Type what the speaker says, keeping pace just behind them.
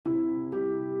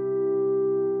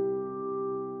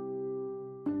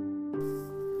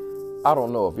I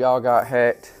don't know if y'all got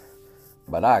hacked,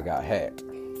 but I got hacked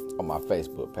on my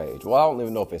Facebook page. Well, I don't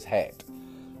even know if it's hacked,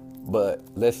 but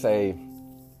let's say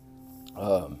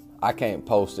I can't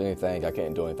post anything. I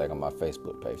can't do anything on my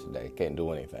Facebook page today. Can't do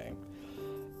anything.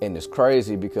 And it's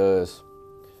crazy because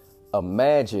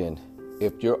imagine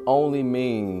if your only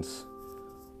means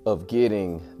of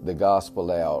getting the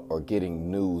gospel out or getting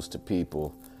news to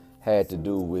people had to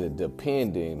do with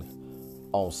depending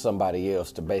on somebody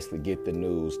else to basically get the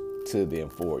news to them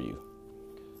for you.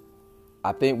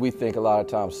 I think we think a lot of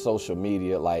times social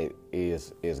media like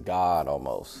is God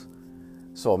almost.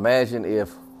 So imagine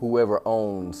if whoever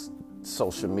owns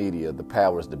social media, the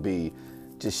powers to be,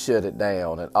 just shut it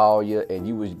down and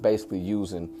you was basically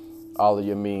using all of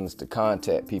your means to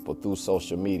contact people through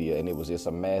social media, and it was just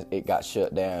it got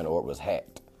shut down or it was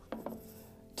hacked.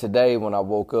 Today, when I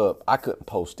woke up, I couldn't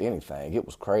post anything. It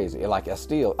was crazy. And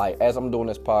as I'm doing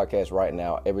this podcast right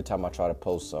now, every time I try to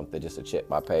post something just to check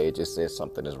my page, it says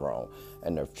something is wrong.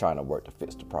 And they're trying to work to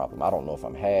fix the problem. I don't know if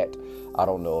I'm hacked. I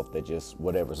don't know if they're just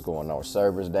whatever's going on,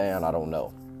 servers down. I don't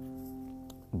know.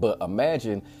 But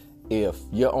imagine if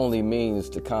your only means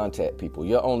to contact people,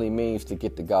 your only means to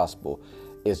get the gospel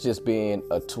is just being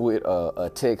a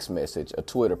text message, a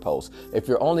Twitter post. If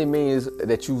your only means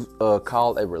that you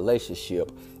call a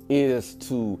relationship is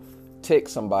to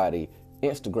text somebody,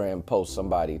 Instagram post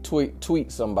somebody,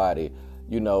 tweet somebody,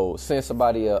 send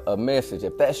somebody a message.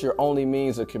 If that's your only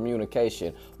means of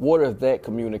communication, what if that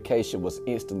communication was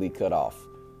instantly cut off?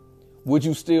 Would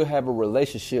you still have a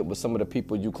relationship with some of the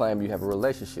people you claim you have a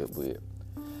relationship with?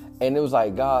 And it was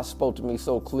like God spoke to me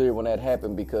so clear when that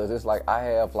happened, because it's like I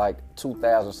have like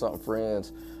 2,000 something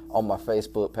friends on my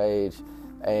Facebook page.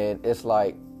 And it's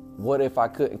like, what if I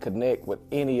couldn't connect with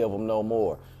any of them no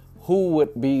more? Who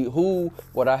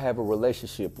would I have a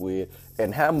relationship with?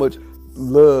 And how much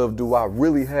love do I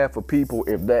really have for people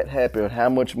if that happened? How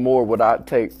much more would I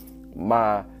take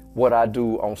what I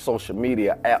do on social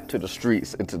media out to the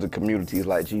streets and to the communities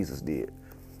like Jesus did?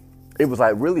 It was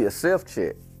like really a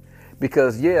self-check.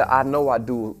 Because, I know I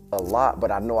do a lot,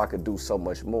 but I know I could do so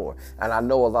much more. And I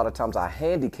know a lot of times I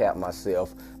handicap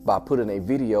myself by putting a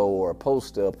video or a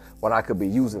post up when I could be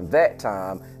using that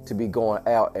time to be going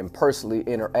out and personally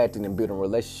interacting and building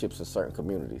relationships in certain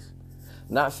communities.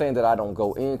 Not saying that I don't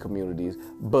go in communities,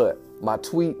 but my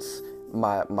tweets,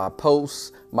 my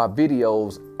posts, my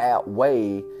videos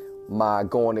outweigh my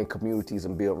going in communities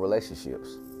and building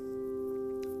relationships.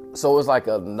 So it was like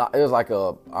a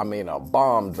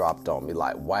bomb dropped on me.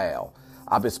 Like, wow,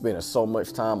 I've been spending so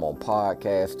much time on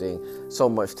podcasting, so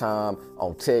much time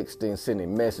on texting,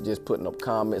 sending messages, putting up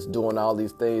comments, doing all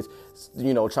these things,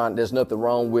 there's nothing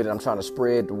wrong with it. I'm trying to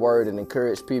spread the word and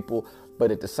encourage people.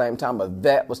 But at the same time, if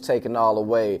that was taken all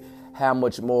away, how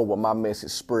much more would my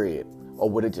message spread? Or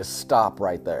would it just stop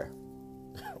right there?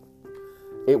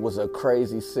 It was a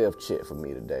crazy self-check for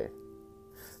me today.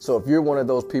 So if you're one of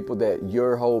those people that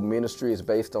your whole ministry is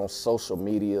based on social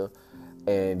media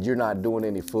and you're not doing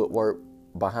any footwork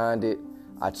behind it,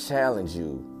 I challenge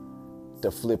you to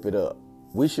flip it up.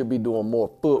 We should be doing more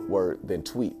footwork than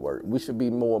tweet work. We should be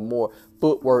more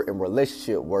footwork and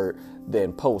relationship work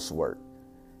than post work.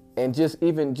 And just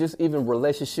even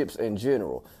relationships in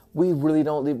general. We're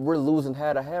losing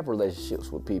how to have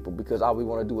relationships with people because all we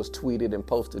want to do is tweet it and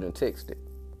post it and text it.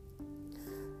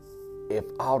 If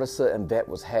all of a sudden that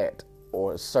was hacked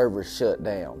or a server shut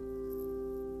down,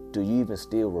 do you even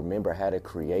still remember how to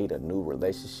create a new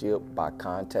relationship by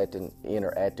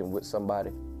interacting with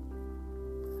somebody?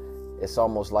 It's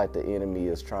almost like the enemy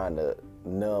is trying to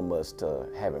numb us to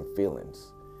having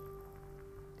feelings.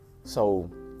 So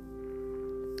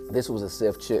this was a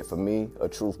self-check for me, a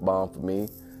truth bomb for me.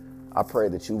 I pray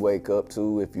that you wake up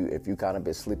too if you kind of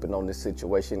been sleeping on this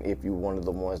situation, if you're one of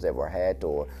the ones that were hacked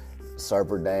or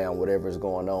server down, whatever is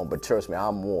going on. But trust me,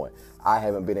 I'm one. I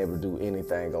haven't been able to do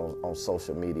anything on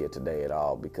social media today at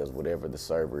all because whatever the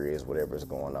server is, whatever is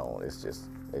going on,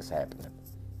 it's happening.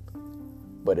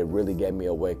 But it really gave me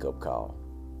a wake-up call.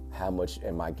 How much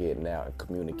am I getting out and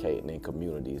communicating in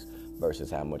communities versus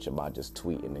how much am I just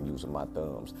tweeting and using my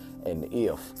thumbs? And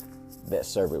if that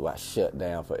server got shut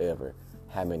down forever,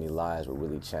 how many lives were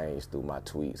really changed through my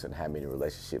tweets and how many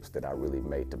relationships did I really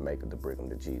make to bring them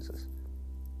to Jesus?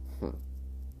 I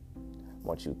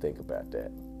want you to think about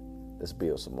that. Let's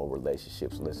build some more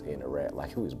relationships. Let's interact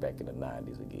like we was back in the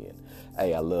 90s again.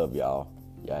 Hey, I love y'all.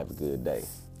 Y'all have a good day.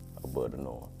 Above the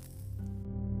norm.